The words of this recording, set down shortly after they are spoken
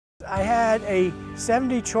I had a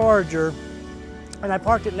 70 Charger, and I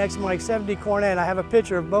parked it next to my 70 Cornet. I have a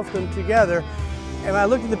picture of both of them together. And when I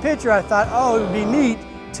looked at the picture, I thought, oh, it would be neat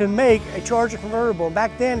to make a Charger convertible.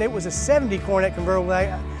 Back then, it was a 70 Cornet convertible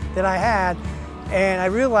that I had, and I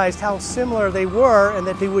realized how similar they were and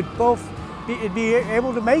that they would both be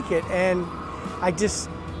able to make it. And I just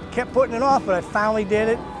kept putting it off, but I finally did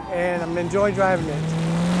it, and I'm enjoying driving it.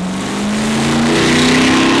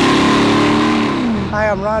 Hi,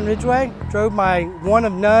 I'm Ron Ridgeway. Drove my one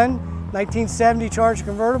of none 1970 Charger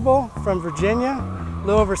convertible from Virginia, a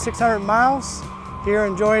little over 600 miles. Here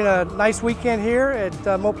enjoying a nice weekend here at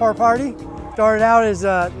MoParty. Started out as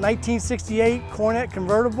a 1968 Cornet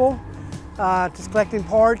convertible, just collecting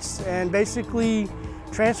parts and basically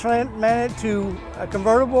transferring it to a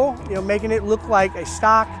convertible, making it look like a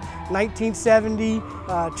stock 1970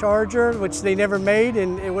 Charger, which they never made,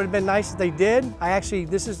 and it would have been nice if they did.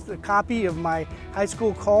 This is a copy of my high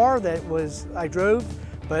school car that I drove,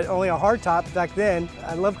 but only a hardtop back then.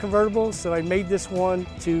 I love convertibles, so I made this one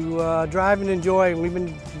to drive and enjoy, and we've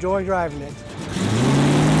been enjoying driving it.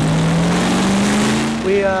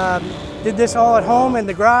 We did this all at home in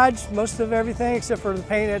the garage, most of everything except for the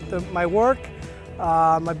paint at my work.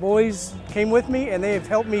 My boys came with me, and they have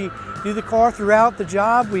helped me do the car throughout the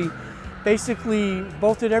job. We basically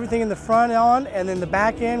bolted everything in the front on, and then the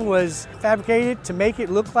back end was fabricated to make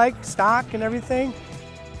it look like stock and everything.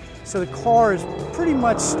 So the car is pretty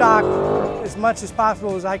much stock as much as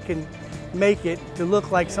possible as I can make it to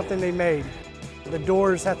look like something they made. The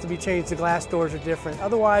doors have to be changed, the glass doors are different.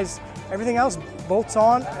 Otherwise, everything else bolts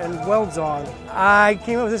on and welds on. I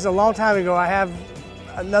came up with this a long time ago. I have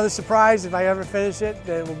another surprise if I ever finish it.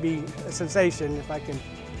 That will be a sensation if I can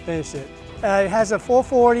finish it. It has a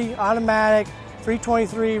 440 automatic,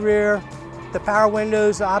 323 rear, the power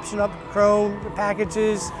windows, the option up chrome, the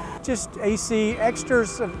packages, just AC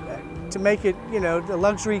extras to make it, the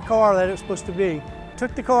luxury car that it's supposed to be.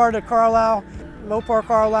 Took the car to Carlisle, Mopar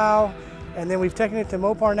Carlisle, and then we've taken it to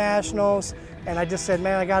Mopar Nationals, and I just said,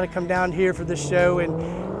 man, I got to come down here for this show, and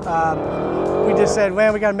we just said,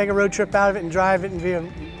 man, we got to make a road trip out of it and drive it and be a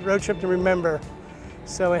road trip to remember.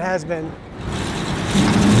 So it has been.